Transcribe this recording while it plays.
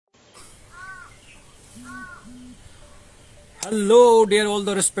Hello, dear all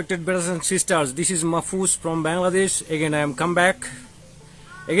the respected brothers and sisters. This is Mahfuz from Bangladesh. Again, I am come back.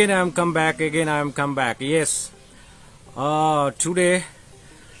 Again, I am come back. Yes. Today,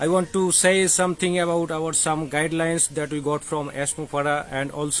 I want to say something about our some guidelines that we got from Ashmufara,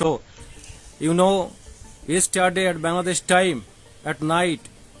 and also, yesterday at Bangladesh time at night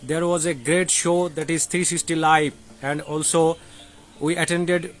there was a great show that is 360 Live, and also we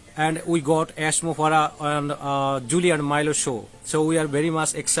attended and we got Ashmufara on Julian Milo show. So we are very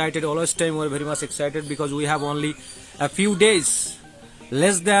much excited. Always time we are very much excited because we have only a few days,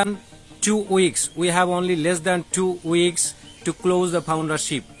 less than 2 weeks. We have only less than 2 weeks to close the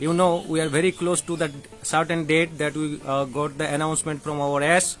foundership. We are very close to that certain date that we got the announcement from our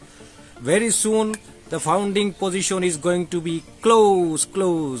Ash. Very soon the founding position is going to be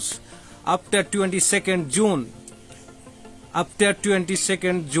close after 22nd June. After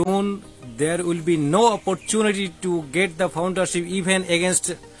 22nd June, there will be no opportunity to get the foundership even against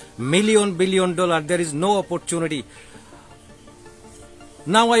billion dollar. There is no opportunity.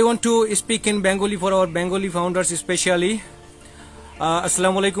 Now I want to speak in Bengali for our Bengali founders especially.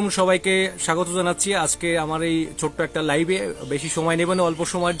 আসসালামু আলাইকুম, সবাইকে স্বাগত জানাচ্ছি আজকে আমার এই ছোট্ট একটা লাইভে। বেশি সময় নেব না, অল্প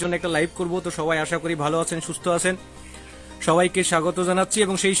সময়ের জন্য একটা লাইভ করব। তো সবাই আশা করি ভালো আছেন, সুস্থ আছেন। সবাইকে স্বাগত জানাচ্ছি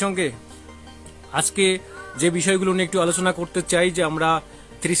এবং সেই সঙ্গে আজকে যে বিষয়গুলো নিয়ে একটু আলোচনা করতে চাই, যে আমরা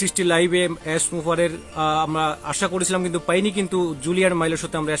 360 লাইভে অ্যাশমুফারের আমরা আশা করেছিলাম কিন্তু পাইনি, কিন্তু জুলিয়ান মাইলের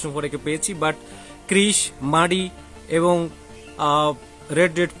সাথে আমরা অ্যাশমুফারকে পেয়েছি। বাট ক্রিস, মাডি এবং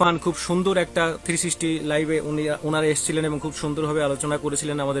রেড পান খুব সুন্দর একটা 360 লাইভে ওনারা এসেছিলেন এবং খুব সুন্দরভাবে আলোচনা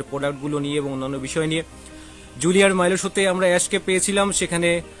করেছিলেন আমাদের প্রোডাক্টগুলো নিয়ে এবং অন্যান্য বিষয় নিয়ে। জুলিয়ান মাইলের সাথে আমরা অ্যাশকে পেয়েছিলাম, সেখানে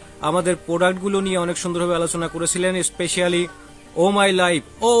আমাদের প্রোডাক্টগুলো নিয়ে অনেক সুন্দরভাবে আলোচনা করেছিলেন। স্পেশালি ও মাই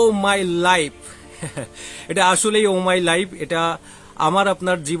লাইফ এটা আসলেই ও মাই লাইফ, এটা আমার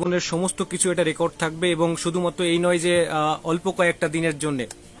আপনার জীবনের সমস্ত কিছু এটা রেকর্ড থাকবে এবং শুধুমাত্র এই নয় যে অল্প কয়েকটা দিনের জন্য।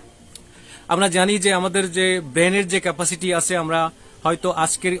 আমরা জানি যে আমাদের যে ব্রেনের যে ক্যাপাসিটি আছে, আমরা হয়তো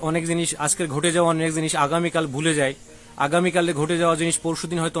আজকের অনেক জিনিস, আজকের ঘটে যাওয়া অনেক জিনিস আগামীকাল ভুলে যাই, আগামীকালে ঘটে যাওয়া জিনিস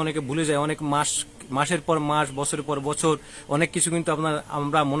পরশুদিন হয়তো অনেকে ভুলে যায়, অনেক মাসের পর মাস, বছরের পর বছর অনেক কিছু কিন্তু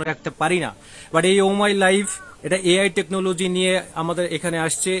আমরা মনে রাখতে পারি না। বাট এই ও মাই লাইফ এটা এআই টেকনোলজি নিয়ে আমাদের এখানে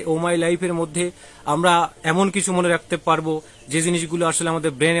আসছে। ও মাই লাইফের মধ্যে আমরা এমন কিছু মনে রাখতে পারবো যে জিনিসগুলো আসলে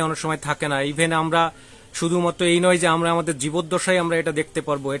আমাদের ব্রেনে অনেক সময় থাকে না। ইভেন আমরা শুধুমাত্র এই নয় যে আমরা আমাদের জীবদ্দশায় আমরা এটা দেখতে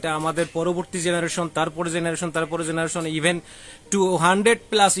পারবো, এটা আমাদের পরবর্তী জেনারেশন, তারপরে জেনারেশন, ইভেন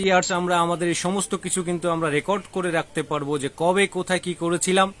 200+ ইয়ার্স আমরা আমাদের এই সমস্ত কিছু কিন্তু আমরা রেকর্ড করে রাখতে পারবো, যে কবে কোথায় কি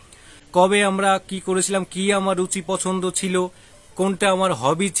করেছিলাম, কবে আমরা কি করেছিলাম, কি আমার রুচি পছন্দ ছিল, কোনটা আমার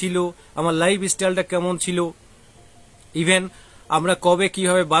হবি ছিল, আমার লাইফ স্টাইলটা কেমন ছিল, ইভেন আমরা কবে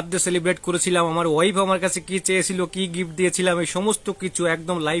কিভাবে বার্থডে সেলিব্রেট করেছিলাম, আমার ওয়াইফ আমার কাছে কি চেয়েছিল, কি গিফট দিয়েছিলাম, এই সমস্ত কিছু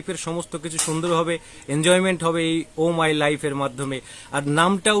একদম লাইফের সমস্ত কিছু সুন্দরভাবে এনজয়মেন্ট হবে এই ও মাই লাইফের মাধ্যমে। আর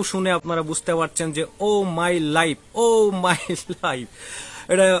নামটাও শুনে আপনারা বুঝতে পারছেন যে ও মাই লাইফ,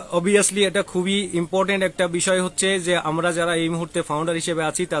 এটা অবভিয়াসলি এটা খুবই ইম্পর্টেন্ট একটা বিষয় হচ্ছে যে আমরা যারা এই মুহূর্তে ফাউন্ডার হিসেবে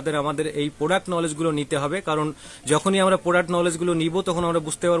আছি তাদের আমাদের এই প্রোডাক্ট নলেজগুলো নিতে হবে, কারণ যখনই আমরা প্রোডাক্ট নলেজগুলো নিব তখন আমরা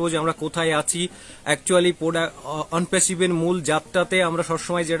বুঝতে পারবো যে আমরা কোথায় আছি। অ্যাকচুয়ালি অনপ্যাসিভের মূল যাত্রাতে আমরা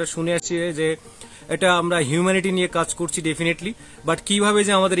সবসময় যেটা শুনে আসছি যে এটা আমরা হিউম্যানিটি নিয়ে কাজ করছি ডেফিনেটলি, বাট কিভাবে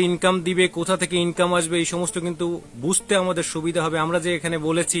যে আমাদের ইনকাম দিবে, কোথা থেকে ইনকাম আসবে, এই সমস্ত কিন্তু বুঝতে আমাদের সুবিধা হবে। আমরা যে এখানে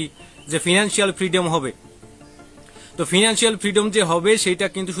বলেছি যে ফিনান্সিয়াল ফ্রিডম হবে, তো ফিনান্সিয়াল ফ্রিডম যে হবে সেটা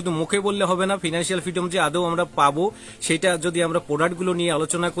কিন্তু শুধু মুখে বললে হবে না। ফিনান্সিয়াল ফ্রিডম যে আদৌ আমরা পাবো সেটা যদি আমরা প্রোডাক্টগুলো নিয়ে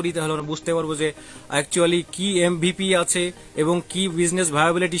আলোচনা করি তাহলে আমরা বুঝতে পারবো যে অ্যাকচুয়ালি কি এমভিপি আছে এবং কি বিজনেস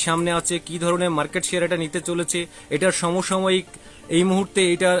ভায়াবিলিটি সামনে আছে, কি ধরনের মার্কেট শেয়ার এটা নিতে চলেছে, এটার সমসাময়িক এই মুহূর্তে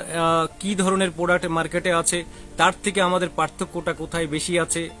এটা কি ধরনের প্রোডাক্ট মার্কেটে আছে, তার থেকে আমাদের পার্থক্যটা কোথায় বেশি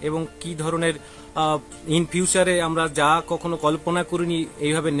আছে এবং কি ধরনের ইন ফিউচারে আমরা যা কখনো কল্পনা করিনি,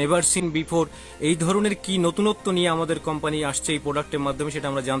 এইভাবে নেভার সিন বিফোর, এই ধরনের কি নতুনত্ব নিয়ে আমাদের কোম্পানি আসছে এই প্রোডাক্টের মাধ্যমে সেটা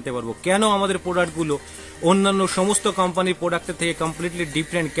আমরা জানতে পারবো। কেন আমাদের প্রোডাক্টগুলো অন্যান্য সমস্ত কোম্পানির প্রোডাক্টের থেকে কমপ্লিটলি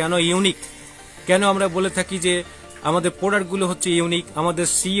ডিফারেন্ট, কেন ইউনিক, কেন আমরা বলে থাকি যে আমাদের প্রোডাক্টগুলো হচ্ছে ইউনিক, আমাদের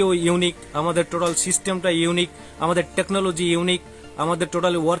সিও ইউনিক, আমাদের টোটাল সিস্টেমটা ইউনিক, আমাদের টেকনোলজি ইউনিক, আমাদের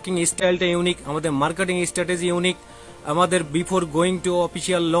টোটাল ওয়ার্কিং স্টাইলটা ইউনিক, আমাদের মার্কেটিং স্ট্র্যাটেজি ইউনিক, আমাদের before going to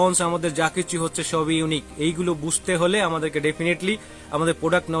official launch আমাদের যা কিছু হচ্ছে সবই ইউনিক। এইগুলো বুঝতে হলে আমাদেরকে ডেফিনেটলি আমাদের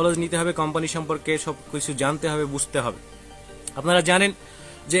প্রোডাক্ট নলেজ নিতে হবে, কোম্পানি সম্পর্কে সব কিছু জানতে হবে, বুঝতে হবে। আপনারা জানেন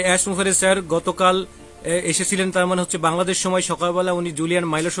যে অ্যাশমুফারের স্যার গতকাল এসেছিলেন, তার মানে হচ্ছে বাংলাদেশ সময় সকালবেলা উনি জুলিয়ান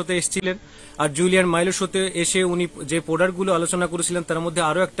মাইলোর সাথে এসেছিলেন। আর জুলিয়ান মাইলোর সাথে এসে উনি যে প্রোডাক্টগুলো আলোচনা করেছিলেন তার মধ্যে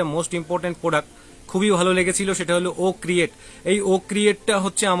আরও একটা মোস্ট ইম্পর্টেন্ট প্রোডাক্ট খুবই ভালো লেগেছিল, সেটা হলো ও ক্রিয়েট। এই ও ক্রিয়েটটা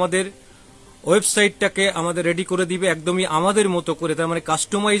হচ্ছে আমাদের ওয়েবসাইটটাকে আমাদের রেডি করে দিবে একদমই আমাদের মতো করে, তার মানে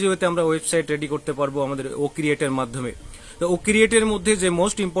কাস্টমাইজ ওয়েতে আমরা ওয়েবসাইট রেডি করতে পারবো আমাদের ও ক্রিয়েটের মাধ্যমে। তো ও ক্রিয়েটের মধ্যে যে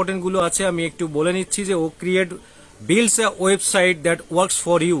মোস্ট ইম্পর্টেন্ট গুলো আছে আমি একটু বলে নিচ্ছি যে ও create builds a website that works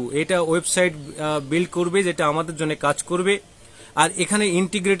for you. এটা ওয়েবসাইট বিল্ড করবে যেটা আমাদের জন্য কাজ করবে। আর এখানে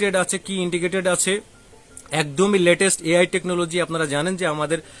ইন্টিগ্রেটেড আছে, কি ইন্টিগ্রেটেড আছে, একদমই লেটেস্ট এআই টেকনোলজি। আপনারা জানেন যে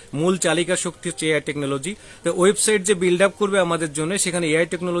আমাদের মূল চালিকা শক্তি হচ্ছে এআই টেকনোলজি। তো ওয়েবসাইট যে বিল্ড আপ করবে আমাদের জন্য সেখানে এআই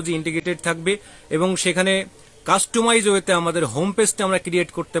টেকনোলজি ইন্টিগ্রেটেড থাকবে এবং সেখানে কাস্টমাইজ ওয়েতে আমাদের হোম পেজটা আমরা ক্রিয়েট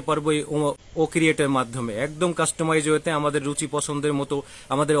করতে পারবো এই ও ক্রিয়েটের মাধ্যমে। একদম কাস্টমাইজ ওয়েতে আমাদের রুচি পছন্দের মতো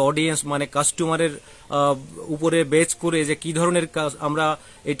আমাদের অডিয়েন্স মানে কাস্টমারের উপরে বেচ করে যে কি ধরনের আমরা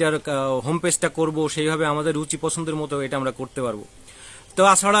এটার হোম পেজটা করবো সেইভাবে আমাদের রুচি পছন্দের মতো এটা আমরা করতে পারবো। তো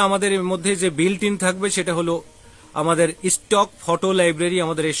তাছাড়া আমাদের মধ্যে যে বিল্ট ইন থাকবে সেটা হলো আমাদের স্টক ফটো লাইব্রেরি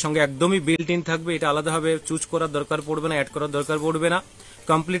আমাদের এর সঙ্গে একদমই বিল্ট ইন থাকবে। এটা আলাদাভাবে চুজ করার দরকার পড়বে না, অ্যাড করার দরকার পড়বে না,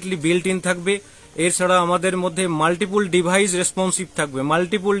 কমপ্লিটলি বিল্ট ইন থাকবে। এছাড়া আমাদের মধ্যে মাল্টিপল ডিভাইস রেসপন্সিভ থাকবে,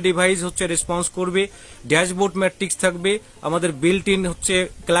 মাল্টিপল ডিভাইস হচ্ছে রেসপন্স করবে, ড্যাশবোর্ড ম্যাট্রিক্স থাকবে, আমাদের বিল্ট ইন হচ্ছে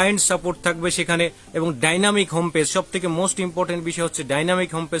ক্লায়েন্ট সাপোর্ট থাকবে সেখানে, এবং ডাইনামিক হোম পেজ। সব থেকে মোস্ট ইম্পর্টেন্ট বিষয় হচ্ছে ডাইনামিক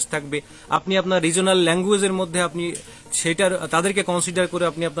হোম পেজ থাকবে। আপনি আপনার রিজনাল ল্যাঙ্গুয়েজের মধ্যে আপনি সেটার তাদেরকে কনসিডার করে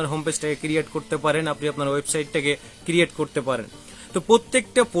আপনি আপনার হোম পেজটাকে ক্রিয়েট করতে পারেন, আপনি আপনার ওয়েবসাইটটাকে ক্রিয়েট করতে পারেন। তো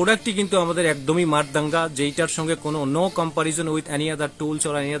প্রত্যেকটা প্রোডাক্টই কিন্তু আমাদের একদমই মারদাঙ্গা, যেইটার সঙ্গে কোনো no comparison with any other tools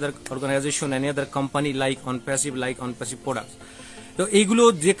or any other organisation, any other company like অনপ্যাসিভ products. তো এইগুলো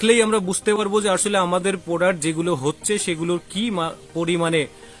দেখলেই আমরা বুঝতে পারবো যে আসলে আমাদের প্রোডাক্ট যেগুলো হচ্ছে সেগুলোর কি পরিমাণে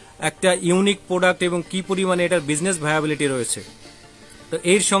একটা ইউনিক প্রোডাক্ট এবং কি পরিমাণে এটার বিজনেস ভায়াবিলিটি রয়েছে। তো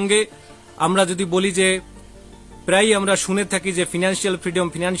এর সঙ্গে আমরা যদি বলি যে প্রায় আমরা শুনে থাকি যে ফিনান্সিয়াল ফ্রিডম,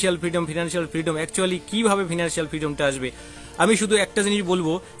 অ্যাকচুয়ালি কিভাবে ফিনান্সিয়াল ফ্রিডমটা আসবে। আমি শুধু একটা জিনিস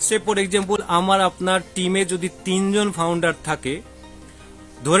বলবো, সে ফর এক্সাম্পল আমার আপনার টিমে যদি 3 জন ফাউন্ডার থাকে,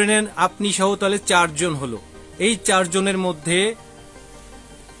 ধরে নেন আপনি সহ তাহলে 4 জন হলো। এই 4 জনের মধ্যে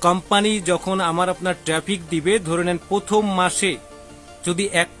কোম্পানি যখন আমার আপনার ট্রাফিক দিবে, ধরে নেন প্রথম মাসে যদি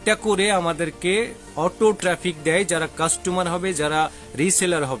একটা করে আমাদেরকে অটো ট্রাফিক দেয় যারা কাস্টমার হবে, যারা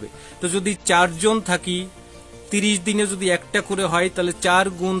রিসেলার হবে। তো যদি 4 জন থাকি, 30 দিনে যদি একটা করে হয় তাহলে 4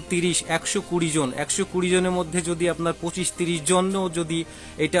 গুণ 30 120 জন। 120 জনের মধ্যে যদি আপনার 25-30 জনও যদি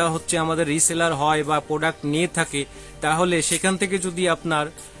এটা হচ্ছে আমাদের রিসেলার হয় বা প্রোডাক্ট নিয়ে থাকে, তাহলে সেখান থেকে যদি আপনার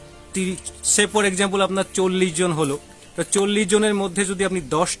সে ফর এক্সাম্পল আপনার 40 জন হলো, তো 40 জনের মধ্যে যদি আপনি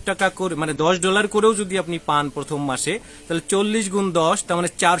 10 টাকা করে মানে $10 করেও যদি আপনি পান প্রথম মাসে, তাহলে 40 গুণ 10 তার মানে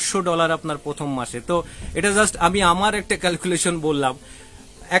 $400 আপনার প্রথম মাসে। তো এটা জাস্ট আমি আমার একটা ক্যালকুলেশন বললাম।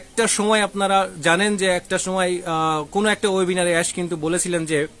 একটা সময় আপনারা জানেন যে একটা সময় কোনো একটা ওয়েবিনারে অ্যাশ কিন্তু বলেছিলেন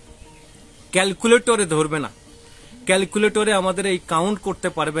যে ক্যালকুলেটরে ধরবে না, ক্যালকুলেটরে আমাদের এই কাউন্ট করতে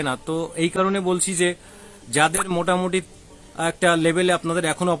পারবে না। তো এই কারণে বলছি যে যাদের মোটামুটি একটা লেভেলে আপনাদের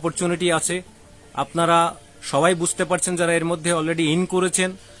এখন অপরচুনিটি আছে, আপনারা সবাই বুঝতে পারছেন যারা এর মধ্যে অলরেডি ইন করেছেন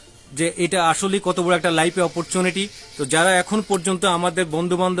যে এটা আসলে কত বড় একটা লাইফে অপরচুনিটি। তো যারা এখন পর্যন্ত আমাদের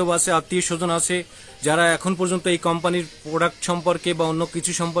বন্ধু বান্ধব আছে, আত্মীয় স্বজন আছে, যারা এখন পর্যন্ত এই কোম্পানির প্রোডাক্ট সম্পর্কে বা অন্য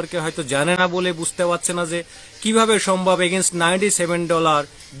কিছু সম্পর্কে হয়তো জানে না বলে বুঝতে পারছে না যে কিভাবে সম্ভব against $97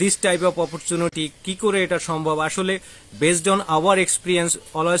 this type of opportunity, কি করে এটা সম্ভব। আসলে based on our experience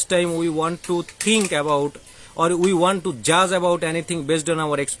always time we want to think about or we want to judge about anything based on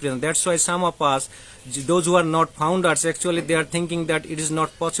our experience. That's why some of us, those who are not founders, actually they are thinking that it is not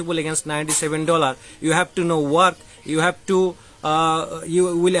possible against $97. You have to know work, you have to you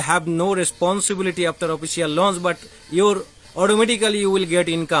will have no responsibility after official launch, but automatically you will get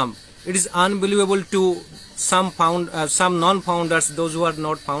income. It is unbelievable to some non-founders, those who are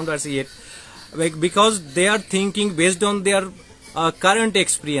not founders yet, because they are thinking based on their current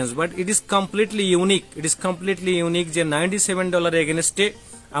experience, but it is completely unique. It is completely unique যে $97 এগেনস্টে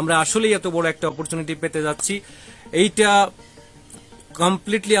আমরা আসলে এত বড় একটা opportunity পেতে যাচ্ছি। এইটা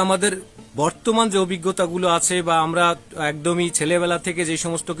কমপ্লিটলি আমাদের বর্তমান যে অভিজ্ঞতাগুলো আছে বা আমরা একদমই ছেলেবেলা থেকে যে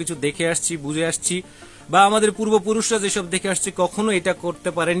সমস্ত কিছু দেখে আসছি, বুঝে আসছি, বা আমাদের পূর্বপুরুষরা যেসব দেখে আসছে, কখনো এটা করতে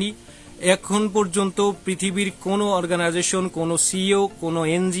পারেনি। এখন পর্যন্ত পৃথিবীর কোনো অর্গানাইজেশন, কোনো সিইও, কোনো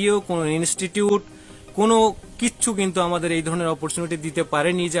এনজিও, কোনো ইনস্টিটিউট, কোনো কিচ্ছু কিন্তু আমাদের এই ধরনের অপরচুনিটি দিতে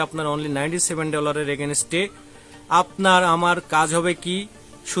পারেনি যে আপনার অনলি $97 এগেনস্টে আপনার আমার কাজ হবে কি,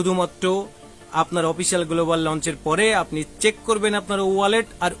 শুধুমাত্র আপনার অফিসিয়াল গ্লোবাল লঞ্চের পরে আপনি চেক করবেন আপনার ওয়ালেট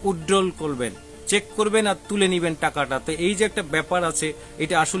আর উইথড্রল করবেন, চেক করবেন আর তুলে নেবেন টাকাটা। তো এই যে একটা ব্যাপার আছে,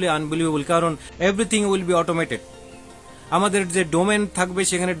 এটা আসলে আনবিলিভেবল, কারণ এভরিথিং উইল বি অটোমেটেড। আমাদের যে ডোমেন থাকবে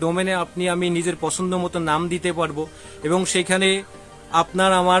সেখানে ডোমেনে আপনি আমি নিজের পছন্দ মতো নাম দিতে পারবো, এবং সেখানে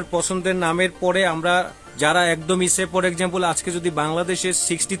আপনার আমার পছন্দের নামের পরে আমরা যারা একদমই সে ফর এক্সাম্পল আজকে যদি বাংলাদেশে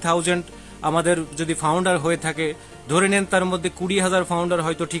 60,000 আমাদের যদি ফাউন্ডার হয়ে থাকে, ধরে নেন তার মধ্যে 20,000 ফাউন্ডার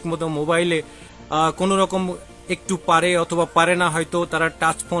হয়তো ঠিকমতো মোবাইলে কোনো রকম একটু পারে অথবা পারে না, হয়তো তারা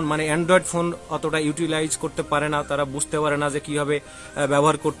টাচ ফোন মানে অ্যান্ড্রয়েড ফোন অতটা ইউটিলাইজ করতে পারে না, তারা বুঝতে পারে না যে কিভাবে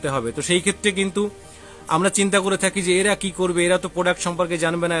ব্যবহার করতে হবে। তো সেই ক্ষেত্রে কিন্তু আমরা চিন্তা করে থাকি যে এরা কি করবে, এরা তো প্রোডাক্ট সম্পর্কে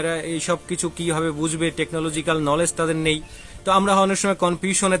জানবে না, এরা এই সব কিছু কিভাবে বুঝবে, টেকনোলজিক্যাল নলেজ তাদের নেই। তো আমরা অনেক সময়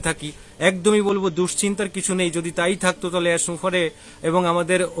কনফিউশনে থাকি। একদমই বলবো দুশ্চিন্তার কিছু নেই, যদি তাই থাকতো তাহলে সুফরে এবং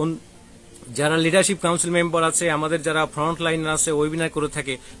আমাদের যারা লিডারশিপ কাউন্সিল মেম্বার আছে, আমাদের যারা ফ্রন্ট লাইন আছে, ওয়েবিনার করে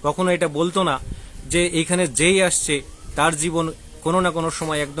থাকে, কখনো এটা বলতো না যে এইখানে যেই আসছে তার জীবন কোনো না কোনো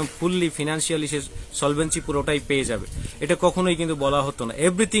সময় একদম ফুললি ফিনান্সিয়ালি সে সলভেন্সি পুরোটাই পেয়ে যাবে, এটা কখনোই কিন্তু বলা হতো না।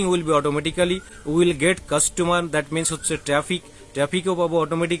 Everything will be automatically, will get customer, that means হচ্ছে ট্রাফিকও পাবো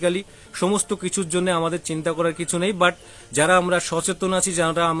অটোমেটিক্যালি। সমস্ত কিছুর জন্য আমাদের চিন্তা করার কিছু নেই। বাট যারা আমরা সচেতন আছি,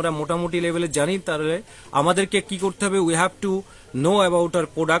 যারা আমরা মোটামুটি লেভেলে জানি, তাহলে আমাদেরকে কি করতে হবে, we have to know about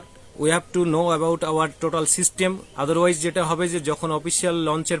our product, we have to know about our total system. Otherwise যেটা হবে যে যখন অফিসিয়াল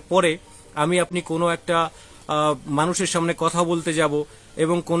লঞ্চের পরে আপনি কোনো একটা মানুষের সামনে কথা বলতে যাব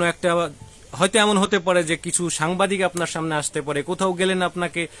এবং কোনো একটা হয়তো এমন হতে পারে যে কিছু সাংবাদিক আপনার সামনে আসতে পারে, কোথাও গেলেন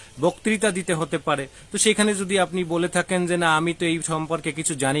আপনাকে বক্তৃতা দিতে হতে পারে। তো সেখানে যদি আপনি বলে থাকেন যে না আমি তো এই সম্পর্কে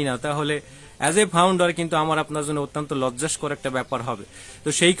কিছু জানি না, তাহলে অ্যাজ এ ফাউন্ডার কিন্তু আমার আপনার জন্য অত্যন্ত লজ্জাস্কর একটা ব্যাপার হবে। তো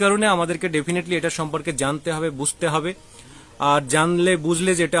সেই কারণে আমাদেরকে ডেফিনেটলি এটা সম্পর্কে জানতে হবে, বুঝতে হবে। আর জানলে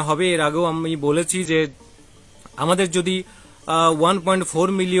বুঝলে যেটা হবে, এর আগেও আমি বলেছি যে আমাদের যদি 1.4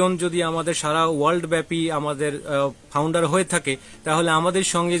 মিলিয়ন যদি আমাদের সারা ওয়ার্ল্ড ব্যাপী আমাদের ফাউন্ডার হয়ে থাকে, তাহলে আমাদের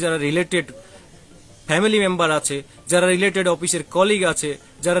সঙ্গে যারা রিলেটেড ফ্যামিলি মেম্বার আছে, যারা রিলেটেড অফিসের কলিগ আছে,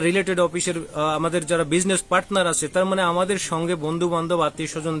 যারা রিলেটেড অফিসের আমাদের যারা বিজনেস পার্টনার আছে, তার মানে আমাদের সঙ্গে বন্ধু বান্ধব আত্মীয়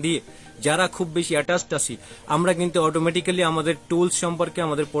স্বজন দিয়ে যারা খুব বেশি অ্যাটাচড আছি, আমরা কিন্তু অটোমেটিক্যালি আমাদের টুলস সম্পর্কে,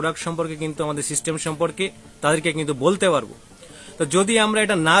 আমাদের প্রোডাক্ট সম্পর্কে, কিন্তু আমাদের সিস্টেম সম্পর্কে তাদেরকে কিন্তু বলতে পারবো। তো যদি আমরা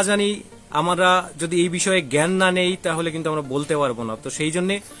এটা না জানি, আমরা যদি এই বিষয়ে জ্ঞান না নেই, তাহলে কিন্তু আমরা বলতে পারবো না। তো সেই জন্য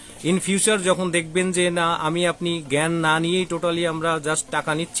ইন ফিউচার যখন দেখবেন যে না আপনি জ্ঞান না নিয়েই টোটালি আমরা জাস্ট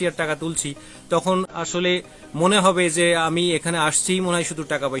টাকা নিচ্ছি আর টাকা তুলছি, তখন আসলে মনে হবে যে আমি এখানে আসছি মনে হয় শুধু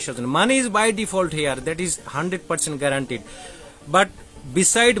টাকা পয়সার জন্য। Money is by default hair, that is 100% guaranteed. But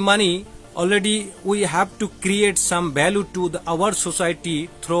beside money already we have to create some value to our society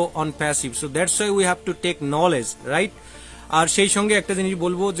through Onpassive, so that's why we have to take knowledge, right? আর সেই সঙ্গে একটা জিনিস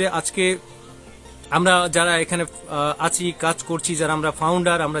বলবো যে আজকে আমরা যারা এখানে আছি, কাজ করছি, যারা আমরা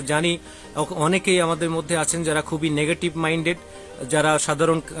ফাউন্ডার, আমরা জানি অনেকেই আমাদের মধ্যে আছেন যারা খুবই নেগেটিভ মাইন্ডেড, যারা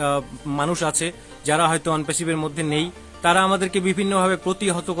সাধারণ মানুষ আছে, যারা হয়তো অনপ্যাসিভের মধ্যে নেই, তারা আমাদেরকে বিভিন্নভাবে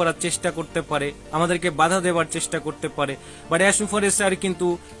প্রতিহত করার চেষ্টা করতে পারে, আমাদেরকে বাধা দেওয়ার চেষ্টা করতে পারে। বাট অ্যাসুফারে স্যার কিন্তু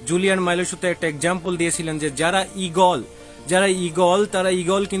জুলিয়ান মাইলোসুতে একটা এক্সাম্পল দিয়েছিলেন যে যারা ইগল তারা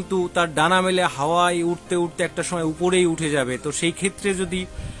ইগল কিন্তু তার ডানা মেলে হাওয়ায় উঠতে উঠতে একটা সময় উপরেই উঠে যাবে। তো সেই ক্ষেত্রে যদি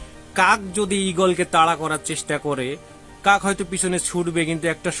কাক যদি ইগলকে তাড়া করার চেষ্টা করে, কাক হয়তো পিছনে ছুটবে, কিন্তু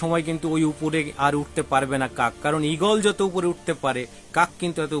একটা সময় কিন্তু ওই উপরে আর উঠতে পারবে না কাক, কারণ ইগল যত উপরে উঠতে পারে কাক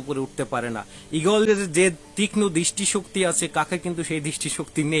কিন্তু এত উপরে উঠতে পারে না। ইগল যে তীক্ষ্ণ দৃষ্টিশক্তি আছে, কাকে কিন্তু সেই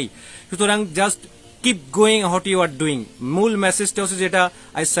দৃষ্টিশক্তি নেই। সুতরাং just keep going what you are doing. মূল মেসেজটা হচ্ছে যেটা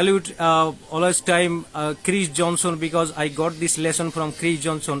I salute always time Chris Johnson, because I got this lesson from Chris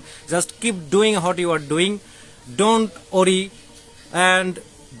Johnson. Just keep doing what you are doing. Don't worry and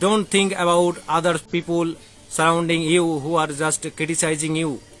don't think about other people surrounding you who are just criticizing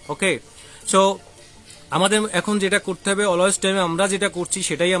you. Okay, so আমাদের এখন যেটা করতে হবে, always টাইমে আমরা যেটা করছি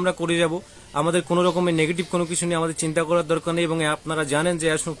সেটাই আমরা করে যাব। আমাদের কোনো রকমের নেগেটিভ কোনো কিছু নিয়ে আমাদের চিন্তা করার দরকার নেই। এবং আপনারা জানেন যে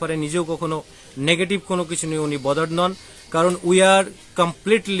আসলে নিজেও কখনো নেগেটিভ কোনো কিছু নিয়ে উনি বদার্ড নন, কারণ উই আর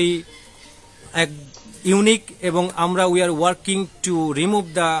কমপ্লিটলি ইউনিক এবং আমরা we are working to remove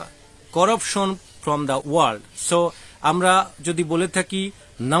the corruption from the world. So আমরা যদি বলে থাকি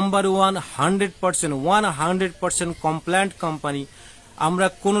নাম্বার 100% কমপ্লায়েন্ট কোম্পানি, আমরা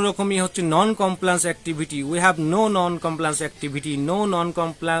কোন রকমই হচ্ছে নন compliance activity, we have no non compliance activity, no non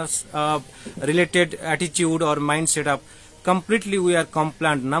compliance related attitude or mind set up. Completely we are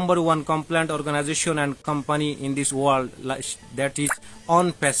compliant, number 1 compliant organization and company in this world, that is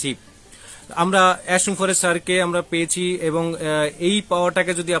Onpassive. আমরা অ্যাসুফারে স্যারকে আমরা পেয়েছি এবং এই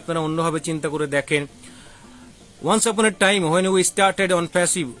পাওয়াটাকে যদি আপনারা অন্যভাবে চিন্তা করে দেখেন, once upon a time when we started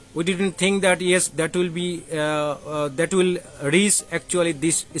Onpassive, we didn't think that yes that will reach actually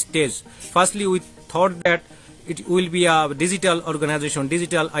this stage. Firstly we thought that it will be a digital organization,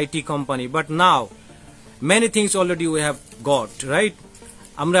 digital IT company, but now many things already we have got, right?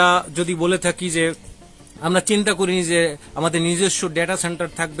 আমরা যদি বলে থাকি যে আমরা চিন্তা করিনি যে আমাদের নিজস্ব ডেটা সেন্টার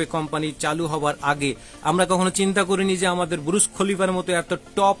থাকবে কোম্পানি চালু হবার আগে, আমরা কখনো চিন্তা করিনি যে আমাদের বুরুজ খলিফার মতো এত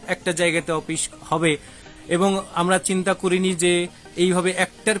টপ একটা জায়গাতে অফিস হবে, এবং আমরা চিন্তা করিনি যে এইভাবে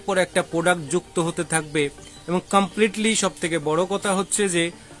একটার পর একটা প্রোডাক্ট যুক্ত হতে থাকবে এবং কমপ্লিটলি সবথেকে বড় কথা হচ্ছে যে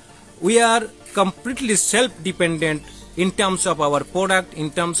we are completely self-dependent in terms of our product, in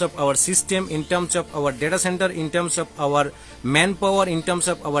terms of our system, in terms of our data center, in terms of our manpower, in terms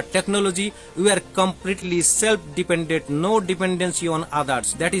of our technology. We are completely self-dependent, no dependency on others.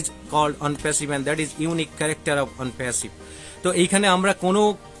 That is called Onpassive, and that is unique character of Onpassive. তো এইখানে আমরা কোনো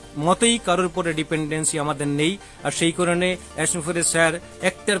মতেই কারোর উপরে dependency আমাদের নেই, আর সেই কারণে অ্যাশনুফারের স্যার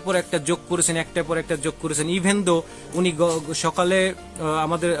একটার পর একটা যোগ করেছেন। ইভেন দো উনি সকালে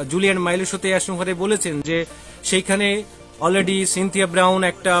আমাদের জুলিয়ান মাইলের সাথে অ্যাশনুফারে বলেছেন যে সেইখানে অলরেডি সিনথিয়া ব্রাউন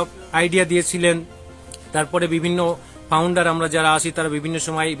একটা আইডিয়া দিয়েছিলেন, তারপরে বিভিন্ন ফাউন্ডার আমরা যারা আছি তারা বিভিন্ন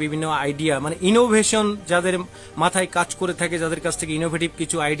সময় বিভিন্ন আইডিয়া মানে ইনোভেশন যাদের মাথায় কাজ করে থাকে, যাদের কাছ থেকে ইনোভেটিভ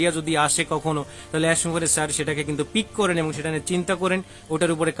কিছু আইডিয়া যদি আসে কখনো, তাহলে অ্যাশনুফারের স্যার সেটাকে কিন্তু পিক করেন এবং সেটা নিয়ে চিন্তা করেন,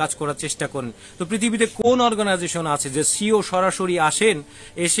 ওটার উপরে কাজ করার চেষ্টা করেন। তো পৃথিবীতে কোন অর্গানাইজেশন আছে যে সিও সরাসরি আসেন,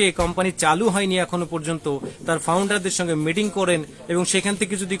 এসে কোম্পানি চালু হয়নি এখনো পর্যন্ত, তার ফাউন্ডারদের সঙ্গে মিটিং করেন এবং সেখান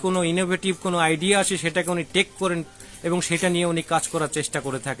থেকে যদি কোনো ইনোভেটিভ কোনো আইডিয়া আসে সেটাকে উনি টেক করেন এবং সেটা নিয়ে উনি কাজ করার চেষ্টা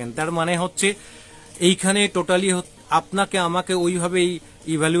করে থাকেন। তার মানে হচ্ছে এইখানে টোটালি আপনাকে আমাকে ওইভাবেই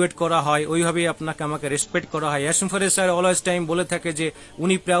ইভ্যালুয়েট করা হয়, ওইভাবেই আপনাকে আমাকে রেসপেক্ট করা হয়। অ্যাশনুফারের স্যার অলওয়েজ টাইম বলে থাকে যে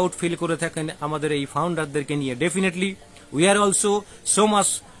উনি প্রাউড ফিল করে থাকেন আমাদের এই ফাউন্ডারদেরকে নিয়ে। Definitely we are also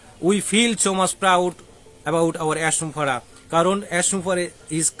we feel so much proud about our অ্যাশনুফারা, কারণ অ্যাশনুফারা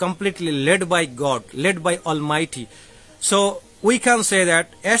is completely led by god, led by Almighty. So we can say that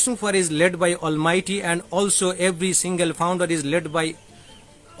Ashnuphar is led by Almighty, and also every single founder is led by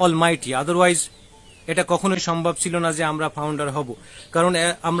Almighty. Otherwise এটা কখনোই সম্ভব ছিল না যে আমরা founder হব, কারণ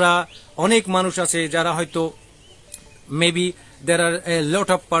আমরা অনেক মানুষ আছে যারা হয়তো maybe there are a lot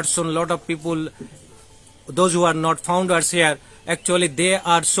of people, those who are not founders here, actually they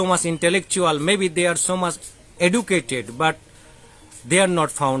are so much intellectual, maybe they are so much educated, but they are not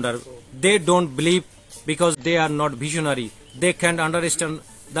founder. They don't believe because they are not visionary. They can't understand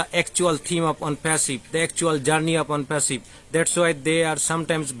the actual theme of Onpassive, the actual journey of Onpassive. That's why they are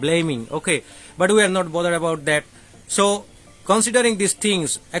sometimes blaming. Okay, but we are not bothered about that. So considering these things,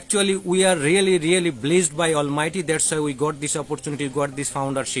 actually we are really blessed by Almighty. That's why we got this opportunity, got this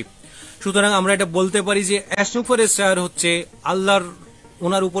foundership. সুতরাং আমরা এটা বলতে পারি যে অ্যাশনুফারের sir হচ্ছে আল্লাহর,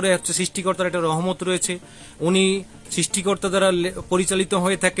 ওনার উপরে হচ্ছে সৃষ্টিকর্তার একটা রহমত রয়েছে, উনি সৃষ্টিকর্তা দ্বারা পরিচালিত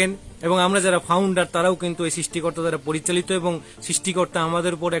হয়ে থাকেন এবং আমরা যারা ফাউন্ডার তারাও কিন্তু এই সৃষ্টিকর্তা দ্বারা পরিচালিত, এবং সৃষ্টিকর্তা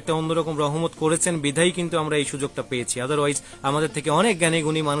আমাদের উপর একটা অন্যরকম রহমত করেছেন বিধায় কিন্তু আমরা এই সুযোগটা পেয়েছি। আদারওয়াইজ আমাদের থেকে অনেক জ্ঞানী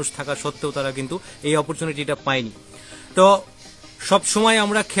গুণী মানুষ থাকা সত্ত্বেও তারা কিন্তু এই অপরচুনিটিটা পায়নি। তো সব সময়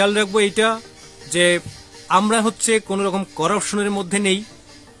আমরা খেয়াল রাখবো এটা যে আমরা হচ্ছে কোনো রকম করাপশনের মধ্যে নেই,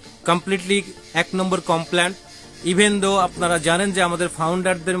 কমপ্লিটলি এক নম্বর কমপ্ল্যান্ট। ইভেন দো আপনারা জানেন যে আমাদের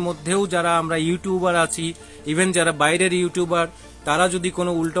ফাউন্ডারদের মধ্যেও যারা আমরা ইউটিউবার আছি, ইভেন যারা বাইরের ইউটিউবার, তারা যদি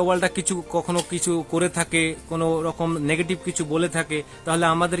কোনো উল্টোপাল্টা কখনো কিছু করে থাকে, কোনো রকম নেগেটিভ কিছু বলে থাকে, তাহলে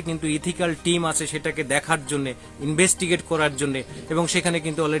আমাদের কিন্তু ইথিক্যাল টিম আছে সেটাকে দেখার জন্য, ইনভেস্টিগেট করার জন্য, এবং সেখানে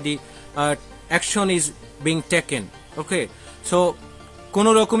কিন্তু already action is being taken. Okay, so কোনো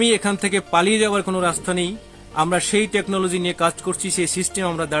রকমই এখান থেকে পালিয়ে যাওয়ার কোনো রাস্তা নেই। আমরা সেই টেকনোলজি নিয়ে কাজ করছি, সেই সিস্টেম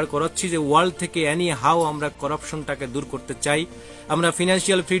আমরা দাঁড় করাচ্ছি যে ওয়ার্ল্ড থেকে এনি হাউ আমরা করাপশনটাকে দূর করতে চাই, আমরা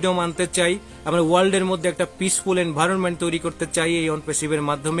ফিনান্সিয়াল ফ্রিডম আনতে চাই, আমরা ওয়ার্ল্ডের মধ্যে একটা পিসফুল এনভায়রনমেন্ট তৈরি করতে চাই। এই অনপ্যাসিভের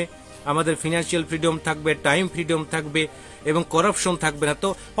মাধ্যমে আমাদের ফিনান্সিয়াল ফ্রিডম থাকবে, টাইম ফ্রিডম থাকবে এবং করাপশন থাকবে না। তো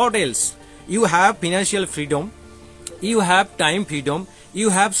what else? You have financial freedom, you have time freedom, you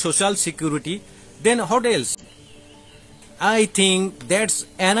have social security, then what else? I think that's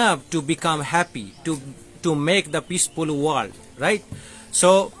enough to become happy, to make the peaceful world, right? So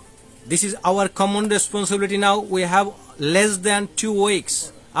this is our common responsibility now. We have less than 2 weeks.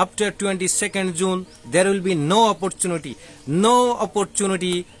 After 22nd June, there will be no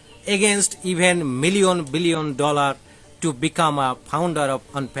opportunity against even billion dollar to become a founder of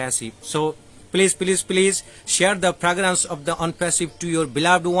Onpassive. So please share the fragrance of the Onpassive to your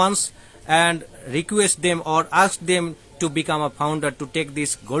beloved ones and request them or ask them to become a founder to take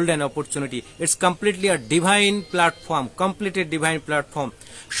this golden opportunity. It's completely a divine platform, completely divine platform.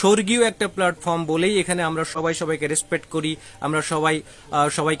 স্বর্গীয় একটা platform বলেই এখানে আমরা সবাইকে respect করি, আমরা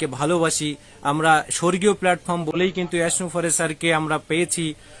সবাইকে ভালোবাসি। আমরা স্বর্গীয় প্ল্যাটফর্ম বলেই কিন্তু অ্যাশনুফারের স্যারকে আমরা পেয়েছি,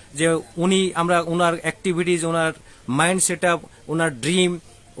 যে আমরা ওনার অ্যাক্টিভিটিজ, ওনার মাইন্ড সেট আপ, ওনার ড্রিম,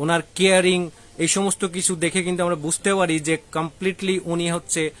 ওনার কেয়ারিং, এই সমস্ত কিছু দেখে কিন্তু আমরা বুঝতে পারি যে কমপ্লিটলি উনি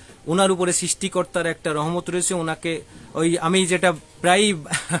হচ্ছে, ওনার উপরে সৃষ্টিকর্তার একটা রহমত রয়েছে। ওনাকে আমি যেটা প্রায়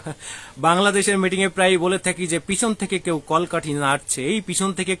বাংলাদেশের মিটিং এ প্রায় বলে থাকি যে পিছন থেকে কেউ কলকাঠি নাড়ছে, এই পিছন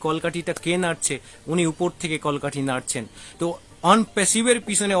থেকে কলকাঠিটা কে নাড়ছে? উনি উপর থেকে কলকাঠি নাড়ছেন। তো অনপ্যাসিভের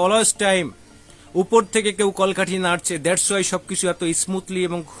পিছনে অলওয়েজ টাইম উপর থেকে কেউ কলকাঠি নাড়ছে, দ্যাটস ওয়াই সবকিছু এত স্মুথলি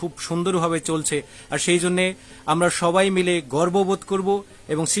এবং খুব সুন্দরভাবে চলছে। আর সেই জন্যে আমরা সবাই মিলে গর্ববোধ করব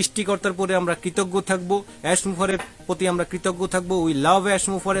এবং সৃষ্টিকর্তার প্রতি আমরা কৃতজ্ঞ থাকবো, অ্যাশমুফারের প্রতি আমরা কৃতজ্ঞ থাকবো। We love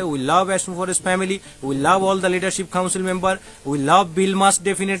অ্যাশমুফারে, we love অ্যাশমুফারেস family, we love all the leadership council member, we love bill mass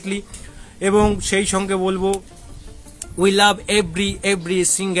definitely. এবং সেই সঙ্গে বলবো we love every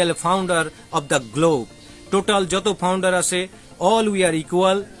single founder of the globe. Total যত ফাউন্ডার আছে, all we are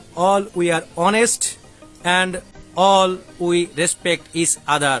equal, all we are honest, and all we respect each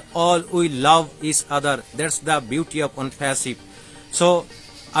other, all we love each other. That's the beauty of Onpassive. So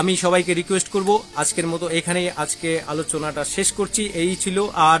আমি সবাইকে request করব আজকের মতো এখানেই আজকে আলোচনাটা শেষ করছি। এই ছিল।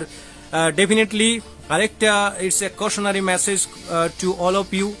 আর ডেফিনেটলি আরেকটা it's a কশনারি message to all of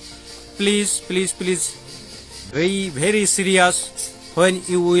you, please please please very serious when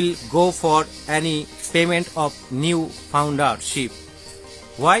you will go for any payment of new foundership.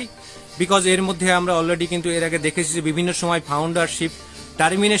 Why? Because এর মধ্যে আমরা অলরেডি কিন্তু এর আগে দেখেছি যে বিভিন্ন সময় ফাউন্ডারশিপ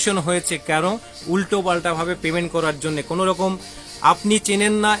টার্মিনেশন হয়েছে কেন, উল্টো পাল্টা ভাবে পেমেন্ট করার জন্য। কোনো রকম আপনি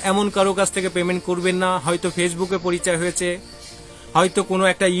চেনেন না এমন কারো কাছ থেকে পেমেন্ট করবেন না। হয়তো ফেসবুকে পরিচয় হয়েছে, হয়তো কোনো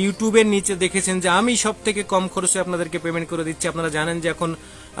একটা ইউটিউবের নিচে দেখেছেন যে আমি সব থেকে কম খরচে আপনাদেরকে পেমেন্ট করে দিচ্ছি। আপনারা জানেন যে এখন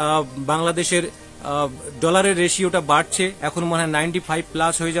বাংলাদেশের ডলারের রেশিওটা বাড়ছে, এখন মনে হয়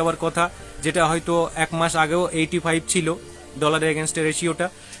 95+ হয়ে যাওয়ার কথা, যেটা হয়তো এক মাস আগেও 85 ছিল ডলারের এগেনস্টে রেশিওটা।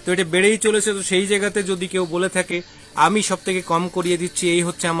 তো এটা বেড়েই চলেছে। তো সেই জায়গাতে যদি কেউ বলে থাকে আমি সব থেকে কম করিয়ে দিচ্ছি, এই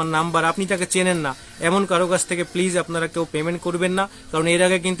হচ্ছে আমার নাম্বার, আপনি তাকে চেনেন না, এমন কারো কাছ থেকে প্লিজ আপনারা কেউ পেমেন্ট করবেন না। কারণ এর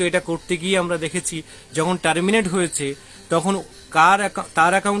আগে কিন্তু এটা করতে গিয়ে আমরা দেখেছি যখন টার্মিনেট হয়েছে তখন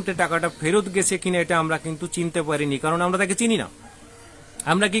তার অ্যাকাউন্টে টাকাটা ফেরত গেছে কিনা এটা আমরা কিন্তু চিনতে পারিনি, কারণ আমরা তাকে চিনি না।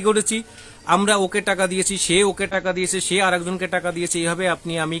 আমরা কি করেছি, আমরা ওকে টাকা দিয়েছি, সে ওকে টাকা দিয়েছে, সে আরেকজনকে টাকা দিয়েছে, এইভাবে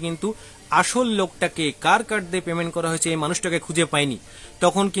আপনি আমি কিন্তু আসল লোকটাকে কার কার্ড দিয়ে পেমেন্ট করা হয়েছে এই মানুষটাকে খুঁজে পাইনি।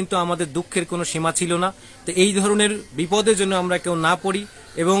 তখন কিন্তু আমাদের দুঃখের কোনো সীমা ছিল না। তো এই ধরনের বিপদের জন্য আমরা কেউ না পড়ি।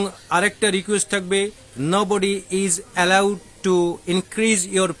 এবং আরেকটা রিকোয়েস্ট থাকবে, nobody is allowed to increase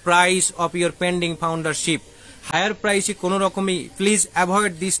your price of your pending foundership. Higher প্রাইসে কোনো রকমই please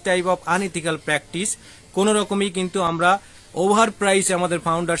avoid this type of unethical practice. কোনো রকমই কিন্তু আমরা ওভার প্রাইসে আমাদের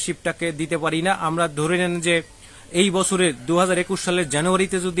ফাউন্ডারশিপটাকে দিতে পারি না। আমরা ধরে নেন যে এই বছরের 2021 সালের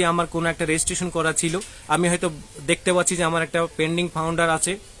জানুয়ারিতে যদি আমার কোনো একটা রেজিস্ট্রেশন করা ছিল, আমি হয়তো দেখতে পাচ্ছি যে আমার একটা পেন্ডিং ফাউন্ডার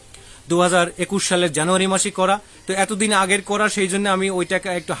আছে 2021 সালের জানুয়ারি মাসে করা, তো এতদিন আগের করা, সেই জন্য আমি ওইটাকে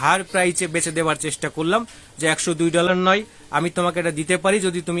একটু হায়ার প্রাইসে বেচে দেওয়ার চেষ্টা করলাম যে $102 নয়, আমি তোমাকে এটা দিতে পারি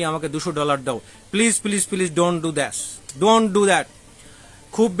যদি তুমি আমাকে $200 দাও। Please please please don't do that.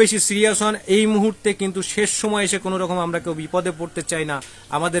 খুব বেশি সিরিয়াস হন এই মুহূর্তে, কিন্তু শেষ সময় এসে কোনো রকম আমরা কেউ বিপদে পড়তে চাই না।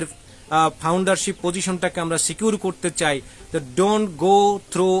 আমাদের ফাউন্ডারশিপ পজিশনটাকে আমরা সিকিউর করতে চাই। তো don't go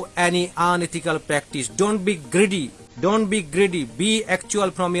through any unethical practice, don't be greedy, B actual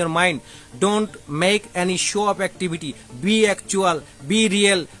from your mind, don't make any show off activity, B actual, be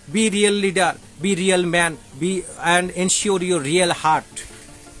real leader, be real man, B and ensure your real heart.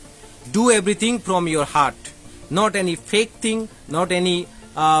 Do everything from your heart, not any fake thing, not any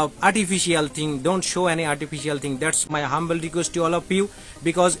artificial thing. Don't show any artificial thing. That's my humble request to all of you,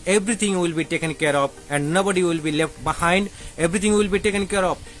 because everything will be taken care of and nobody will be left behind. Everything will be taken care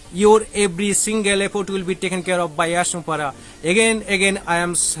of. Your every single effort will be taken care of by Ashmufara. Again I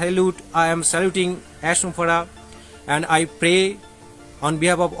am saluting Ashmufara, and I pray on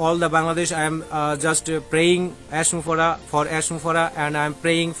behalf of all the Bangladesh. I am just praying for Ashmufara, and I am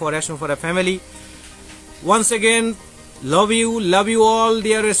praying for Ashmufara family. Once again, love you all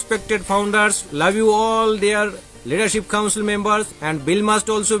dear respected founders, love you all dear leadership council members, and Bill Must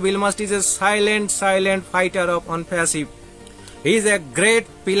also. Bill Must is a silent fighter of Onpassive. He is a great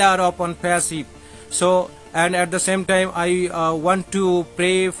pillar of Onpassive. So, and at the same time I want to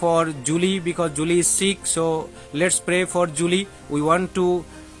pray for Julie, because Julie is sick. So let's pray for Julie. We want to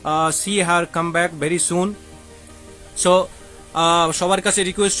see her come back very soon. So সবার কাছে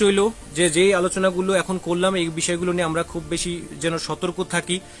request হইল যে যেই আলোচনাগুলো এখন করলাম এই বিষয়গুলো নিয়ে আমরা খুব বেশি যেন সতর্ক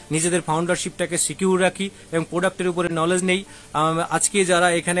থাকি, নিজেদের ফাউন্ডারশিপটাকে সিকিউর রাখি এবং প্রোডাক্টের উপরে নলেজ নেই। আজকে যারা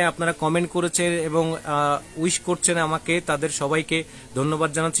এখানে আপনারা কমেন্ট করেছেন এবং উইশ করছেন আমাকে, তাদের সবাইকে ধন্যবাদ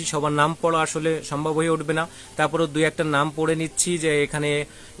জানাচ্ছি। সবার নাম পড়া আসলে সম্ভব হয়ে উঠবে না, তারপরেও দুই একটা নাম পড়ে নিচ্ছি। যে এখানে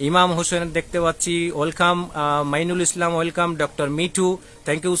ইমাম হোসেন দেখতে পাচ্ছি, welcome. Mainul Islam welcome, doctor Mithu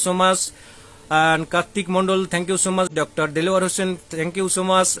thank you so much, and Kartik Mondol, thank you so much. Dr. Delwar Hussain, thank you so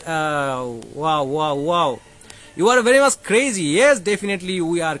much. Wow. You are very much crazy. Yes, definitely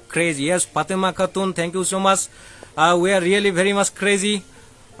we are crazy. Yes, Fatima Khatun, thank you so much. We are really very much crazy.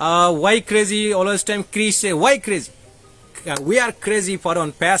 Why crazy? Always time Chris say, why crazy? We are crazy for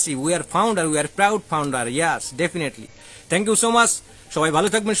Onpassive. We are founder. We are proud founder. Yes, definitely. Thank you so much. সবাই ভালো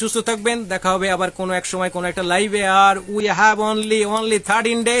থাকবেন, সুস্থ থাকবেন। দেখা হবে আবার কোনো এক সময় কোনো একটা লাইভে। আর we have only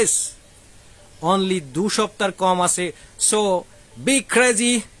 13 days, only 2 সপ্তাহ কম আছে। So B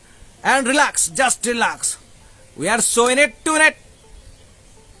crazy and relax, just relax. We are so in it to it.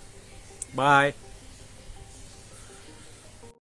 Bye.